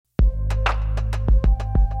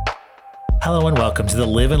Hello and welcome to the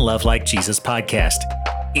Live and Love Like Jesus podcast.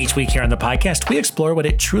 Each week here on the podcast, we explore what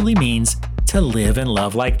it truly means to live and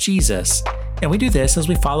love like Jesus. And we do this as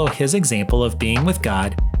we follow his example of being with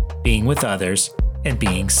God, being with others, and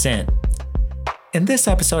being sent. In this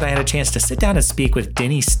episode, I had a chance to sit down and speak with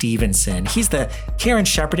Denny Stevenson. He's the Care and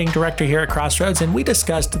Shepherding Director here at Crossroads, and we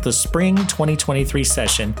discussed the spring 2023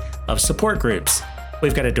 session of support groups.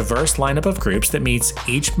 We've got a diverse lineup of groups that meets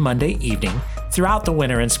each Monday evening throughout the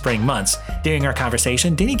winter and spring months. During our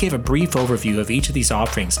conversation, Denny gave a brief overview of each of these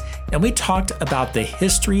offerings, and we talked about the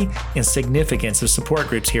history and significance of support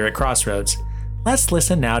groups here at Crossroads. Let's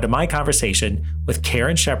listen now to my conversation with Care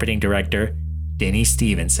and Shepherding Director Denny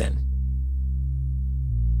Stevenson.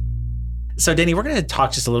 So Denny, we're going to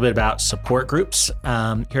talk just a little bit about support groups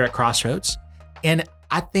here at Crossroads. And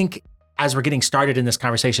I think as we're getting started in this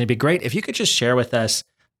conversation, it'd be great if you could just share with us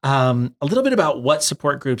a little bit about what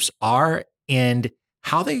support groups are and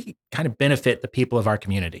how they kind of benefit the people of our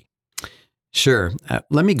community. Sure.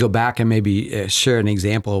 Let me go back and maybe share an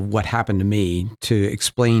example of what happened to me to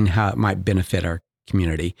explain how it might benefit our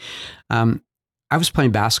community. I was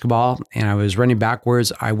playing basketball and I was running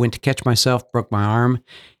backwards. I went to catch myself, broke my arm,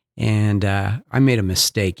 and I made a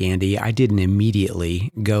mistake, Andy. I didn't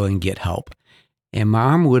immediately go and get help. And my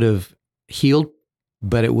arm would have healed,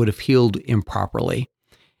 but it would have healed improperly.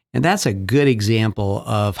 And that's a good example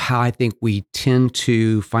of how I think we tend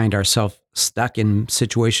to find ourselves stuck in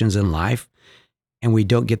situations in life and we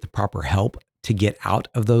don't get the proper help to get out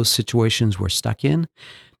of those situations we're stuck in.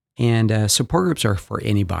 And support groups are for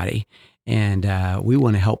anybody. And we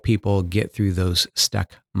want to help people get through those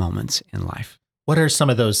stuck moments in life. What are some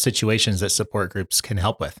of those situations that support groups can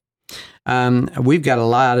help with? We've got a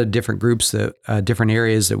lot of different groups that different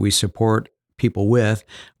areas that we support people with.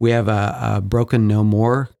 We have a Broken No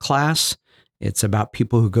More class. It's about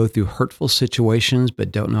people who go through hurtful situations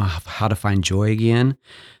but don't know how to find joy again.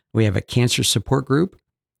 We have a cancer support group.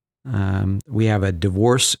 We have a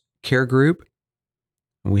divorce care group.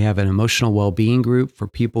 We have an emotional well-being group for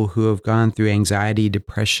people who have gone through anxiety,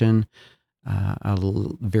 depression, a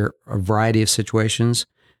variety of situations.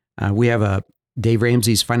 We have a Dave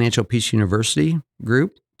Ramsey's Financial Peace University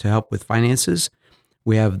group to help with finances.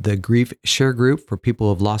 We have the Grief Share group for people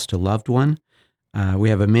who have lost a loved one. We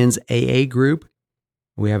have a men's AA group.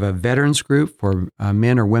 We have a veterans group for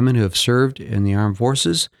men or women who have served in the armed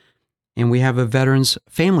forces. And we have a veterans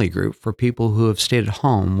family group for people who have stayed at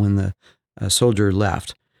home when the soldier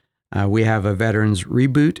left. We have a veterans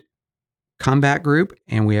reboot combat group,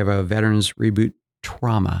 and we have a veterans reboot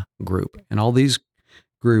trauma group. And all these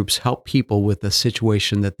groups help people with the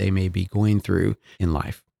situation that they may be going through in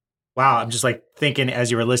life. Wow. I'm just like thinking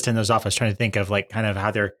as you were listing those off, I was trying to think of like kind of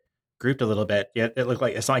how they're grouped a little bit. Yeah, it looked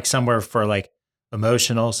like it's like somewhere for like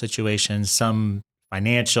emotional situations, some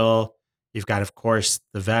financial. You've got, of course,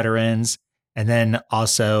 the veterans, and then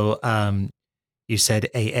also you said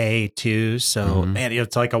AA too. So man,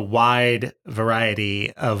 it's like a wide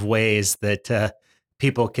variety of ways that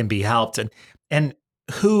people can be helped. And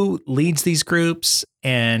who leads these groups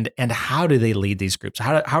and how do they lead these groups?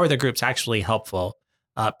 How are the groups actually helpful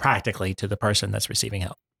practically to the person that's receiving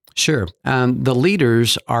help? Sure. The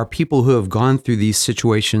leaders are people who have gone through these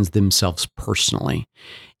situations themselves personally.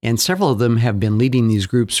 And several of them have been leading these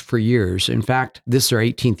groups for years. In fact, this is their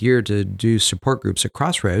 18th year to do support groups at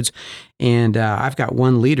Crossroads. And I've got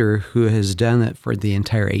one leader who has done it for the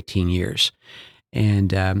entire 18 years.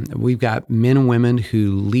 And we've got men and women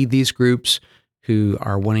who lead these groups who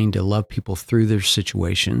are wanting to love people through their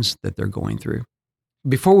situations that they're going through.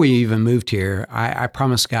 Before we even moved here, I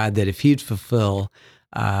promised God that if he'd fulfill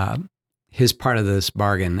his part of this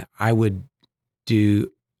bargain, I would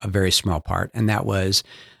do a very small part. And that was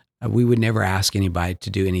we would never ask anybody to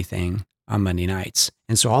do anything on Monday nights.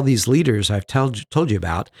 And so all these leaders I've told you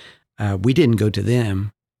about, we didn't go to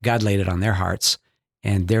them. God laid it on their hearts,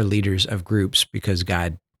 and they're leaders of groups because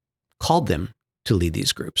God called them to lead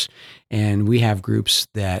these groups. And we have groups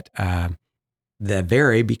that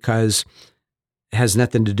vary because it has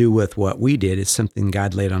nothing to do with what we did. It's something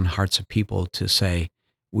God laid on the hearts of people to say,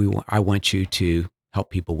 I want you to help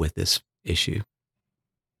people with this issue.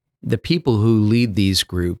 The people who lead these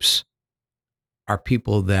groups are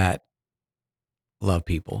people that love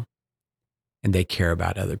people and they care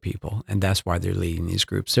about other people. And that's why they're leading these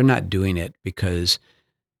groups. They're not doing it because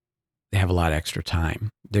they have a lot of extra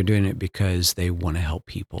time. They're doing it because they want to help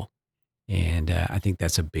people. And I think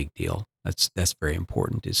that's a big deal. That's very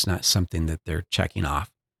important. It's not something that they're checking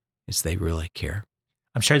off. It's they really care.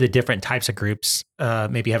 I'm sure the different types of groups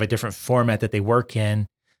maybe have a different format that they work in,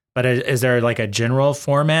 but is there like a general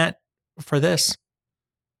format for this?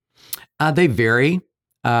 They vary.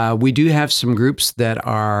 We do have some groups that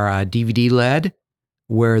are DVD led,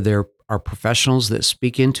 where there are professionals that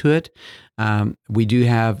speak into it. We do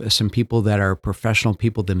have some people that are professional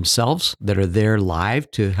people themselves that are there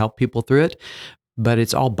live to help people through it, but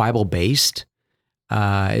it's all Bible based.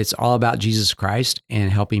 It's all about Jesus Christ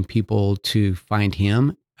and helping people to find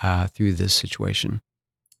Him through this situation.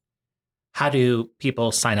 How do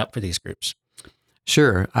people sign up for these groups?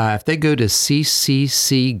 Sure. If they go to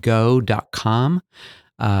cccgo.com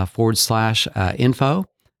 /info,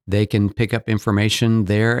 they can pick up information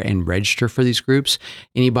there and register for these groups.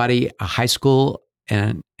 Anybody, high school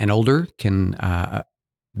and older, can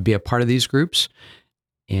be a part of these groups.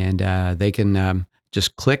 And they can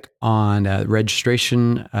just click on the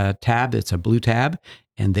registration tab. It's a blue tab,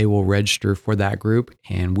 and they will register for that group.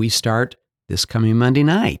 And we start this coming Monday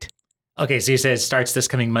night. Okay, so you said it starts this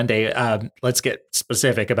coming Monday. Let's get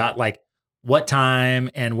specific about what time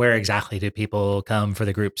and where exactly do people come for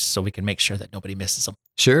the groups so we can make sure that nobody misses them.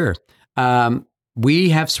 Sure. We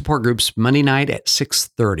have support groups Monday night at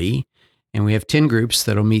 6:30, and we have 10 groups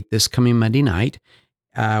that'll meet this coming Monday night.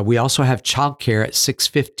 We also have childcare at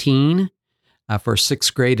 6:15 for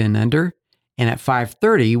 6th grade and under. And at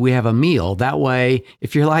 5:30, we have a meal. That way,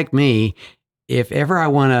 if you're like me, if ever I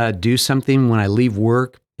want to do something when I leave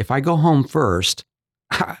work, if I go home first,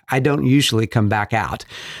 I don't usually come back out.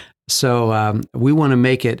 So we want to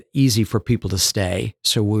make it easy for people to stay.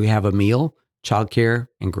 So we have a meal, childcare,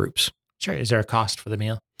 and groups. Sure. Is there a cost for the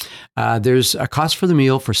meal? There's a cost for the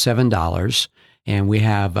meal for $7, and we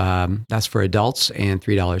have that's for adults and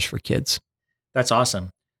 $3 for kids. That's awesome.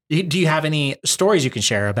 Do you have any stories you can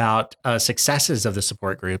share about successes of the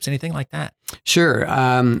support groups, anything like that? Sure.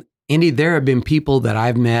 Andy, there have been people that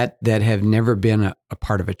I've met that have never been a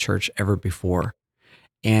part of a church ever before.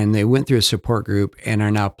 And they went through a support group and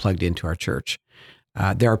are now plugged into our church.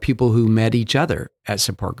 There are people who met each other at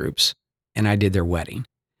support groups, and I did their wedding.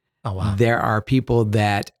 Oh, wow. There are people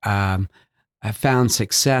that have found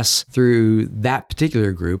success through that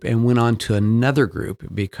particular group and went on to another group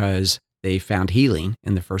because they found healing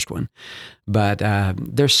in the first one. But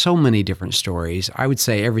there's so many different stories. I would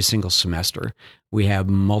say every single semester we have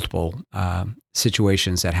multiple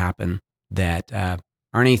situations that happen that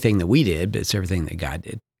aren't anything that we did, but it's everything that God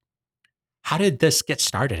did. How did this get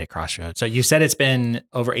started at Crossroads? So you said it's been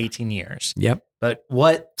over 18 years. Yep. But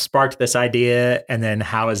what sparked this idea, and then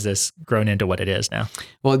how has this grown into what it is now?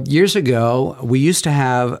 Well, years ago, we used to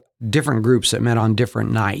have different groups that met on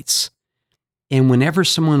different nights. And whenever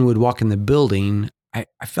someone would walk in the building, I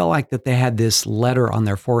felt like that they had this letter on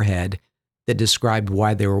their forehead that described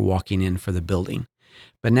why they were walking in for the building.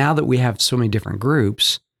 But now that we have so many different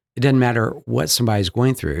groups, it doesn't matter what somebody's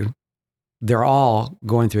going through. They're all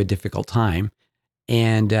going through a difficult time,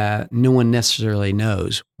 and no one necessarily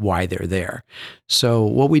knows why they're there. So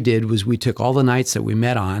what we did was we took all the nights that we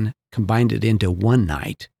met on, combined it into one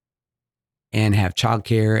night, and have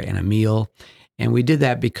childcare and a meal. And we did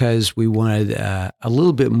that because we wanted a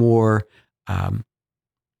little bit more, I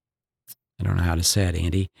don't know how to say it,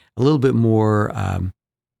 Andy, a little bit more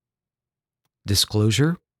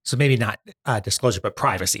disclosure. So maybe not disclosure, but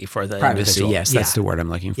privacy for the Privacy, individual. yes, that's the word I'm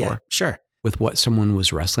looking for. Yeah, sure. With what someone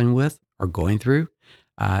was wrestling with or going through.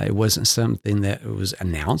 It wasn't something that was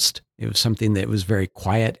announced. It was something that was very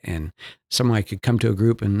quiet, and someone could come to a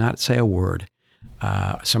group and not say a word.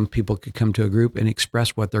 Some people could come to a group and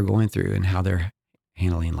express what they're going through and how they're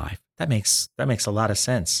handling life. That makes a lot of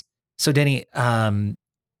sense. So Denny,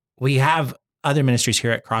 we have other ministries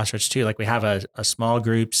here at Crossroads too. Like we have a small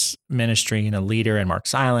groups ministry and a leader in Mark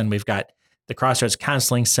Silent. We've got the Crossroads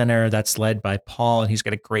Counseling Center that's led by Paul, and he's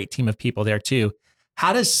got a great team of people there too.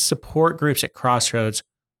 How does support groups at Crossroads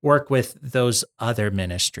work with those other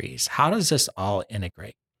ministries? How does this all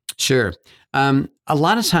integrate? Sure. A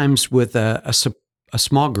lot of times with a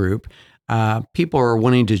small group, people are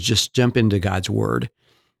wanting to just jump into God's word.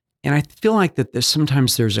 And I feel like that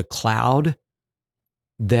sometimes there's a cloud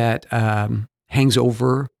that hangs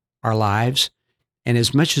over our lives. And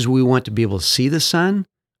as much as we want to be able to see the sun,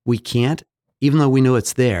 we can't, even though we know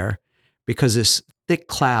it's there, because this thick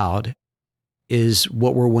cloud is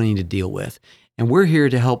what we're wanting to deal with. And we're here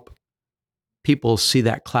to help people see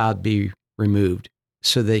that cloud be removed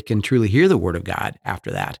so they can truly hear the word of God after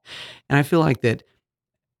that. And I feel like that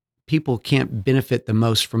people can't benefit the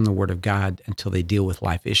most from the word of God until they deal with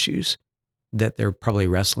life issues that they're probably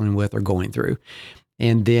wrestling with or going through.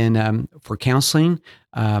 And then for counseling,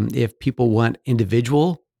 if people want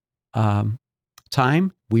individual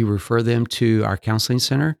time, we refer them to our counseling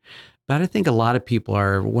center. But I think a lot of people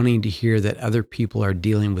are wanting to hear that other people are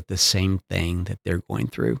dealing with the same thing that they're going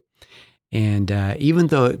through. And even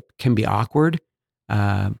though it can be awkward,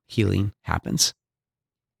 healing happens.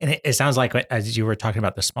 And it sounds like, as you were talking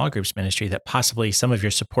about the small groups ministry, that possibly some of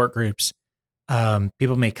your support groups,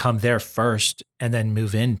 people may come there first and then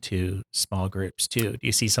move into small groups too. Do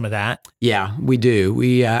you see some of that? Yeah, we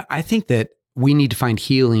do. I think that we need to find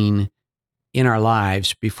healing in our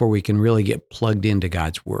lives before we can really get plugged into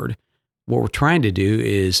God's word. What we're trying to do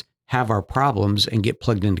is have our problems and get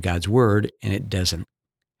plugged into God's word, and it doesn't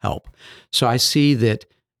help. So I see that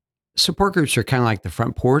support groups are kind of like the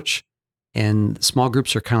front porch, and small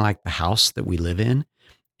groups are kind of like the house that we live in.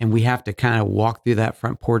 And we have to kind of walk through that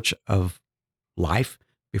front porch of life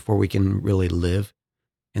before we can really live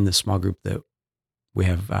in the small group that we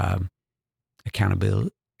have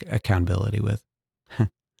accountability with.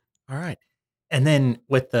 All right. And then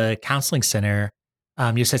with the counseling center,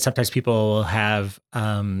 you said sometimes people will have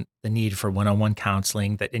the need for one-on-one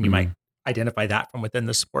counseling, and you might identify that from within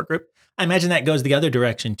the support group. I imagine that goes the other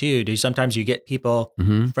direction too. Sometimes you get people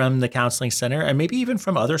from the counseling center and maybe even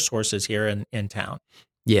from other sources here in town?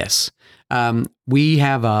 Yes. We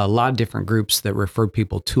have a lot of different groups that refer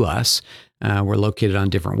people to us. We're located on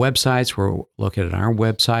different websites. We're located on our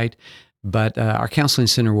website. But our counseling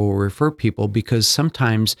center will refer people because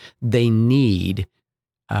sometimes they need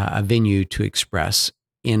a venue to express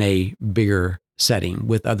in a bigger setting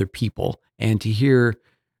with other people and to hear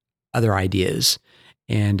other ideas.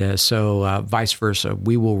 And so vice versa,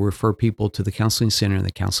 we will refer people to the counseling center, and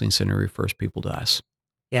the counseling center refers people to us.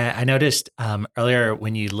 Yeah, I noticed earlier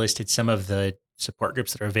when you listed some of the support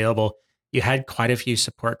groups that are available, you had quite a few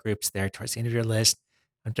support groups there towards the end of your list.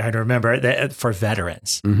 I'm trying to remember that for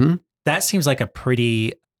veterans. Mm-hmm. That seems like a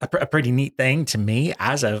pretty neat thing to me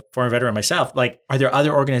as a former veteran myself. Like, are there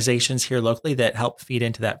other organizations here locally that help feed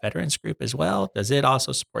into that veterans group as well? Does it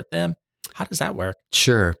also support them? How does that work?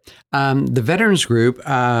 Sure. The veterans group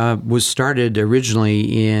was started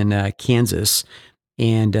originally in Kansas.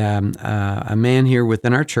 And a man here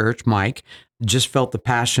within our church, Mike, just felt the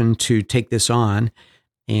passion to take this on.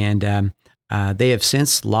 And they have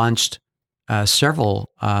since launched several,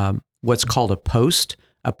 what's called a post.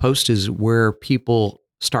 A post is where people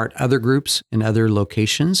start other groups in other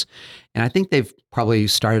locations. And I think they've probably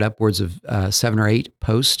started upwards of 7 or 8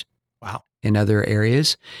 posts. Wow. In other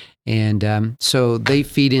areas. And so they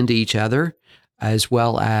feed into each other, as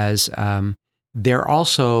well as they're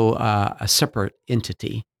also a separate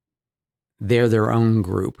entity. They're their own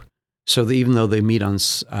group. So even though they meet on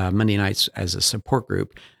Monday nights as a support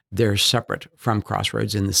group, they're separate from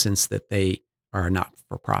Crossroads in the sense that they are not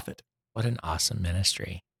for profit. What an awesome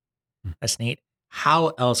ministry. That's neat. How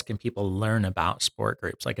else can people learn about support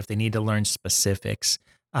groups? Like if they need to learn specifics,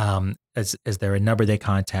 is there a number they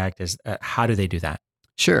contact? How do they do that?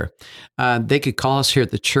 Sure. They could call us here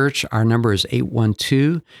at the church. Our number is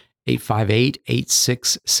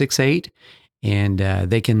 812-858-8668. And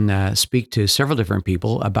they can speak to several different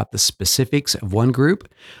people about the specifics of one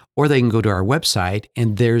group, or they can go to our website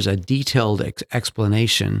and there's a detailed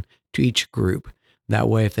explanation to each group. That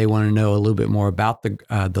way, if they want to know a little bit more about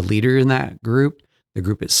the leader in that group, the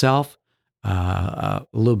group itself, a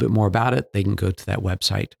little bit more about it, they can go to that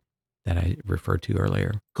website that I referred to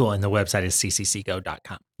earlier. Cool. And the website is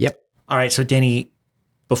cccgo.com. Yep. All right. So Denny,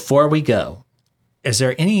 before we go, is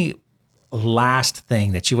there any last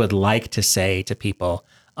thing that you would like to say to people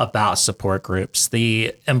about support groups,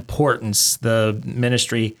 the importance, the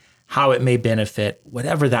ministry, how it may benefit,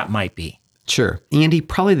 whatever that might be? Sure. Andy,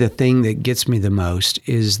 probably the thing that gets me the most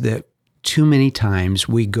is that too many times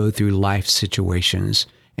we go through life situations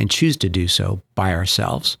and choose to do so by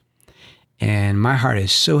ourselves. And my heart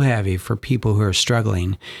is so heavy for people who are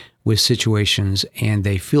struggling with situations and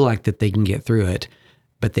they feel like that they can get through it,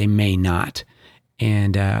 but they may not.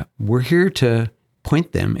 And we're here to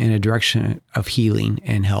point them in a direction of healing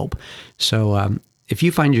and help. So if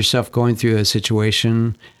you find yourself going through a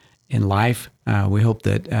situation in life, we hope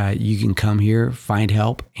that you can come here, find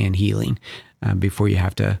help and healing before you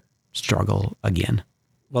have to struggle again.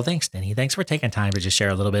 Well, thanks, Denny. Thanks for taking time to just share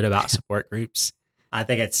a little bit about support groups. I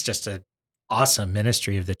think it's just an awesome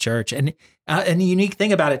ministry of the church. And the unique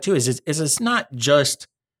thing about it too is it's not just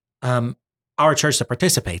our church that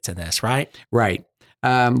participates in this, right? Right.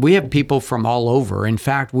 We have people from all over. In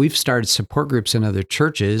fact, we've started support groups in other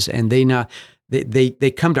churches, and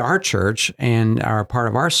they come to our church and are a part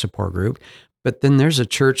of our support group. But then there's a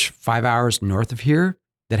church 5 hours north of here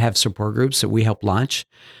that have support groups that we help launch.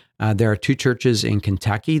 There are 2 churches in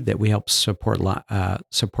Kentucky that we help support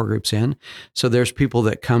groups in. So there's people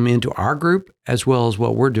that come into our group as well as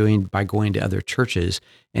what we're doing by going to other churches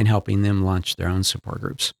and helping them launch their own support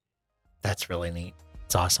groups. That's really neat.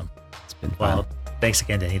 It's awesome. It's been fun. Well, Thanks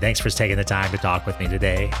again, Denny. Thanks for taking the time to talk with me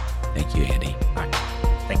today. Thank you, Andy. All right.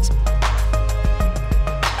 Thanks.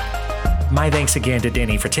 My thanks again to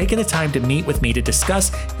Denny for taking the time to meet with me to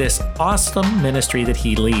discuss this awesome ministry that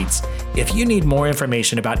he leads. If you need more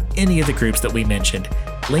information about any of the groups that we mentioned,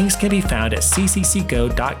 links can be found at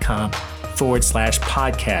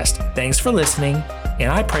cccgo.com/podcast. Thanks for listening,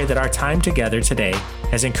 and I pray that our time together today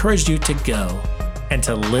has encouraged you to go and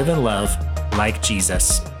to live and love like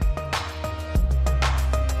Jesus.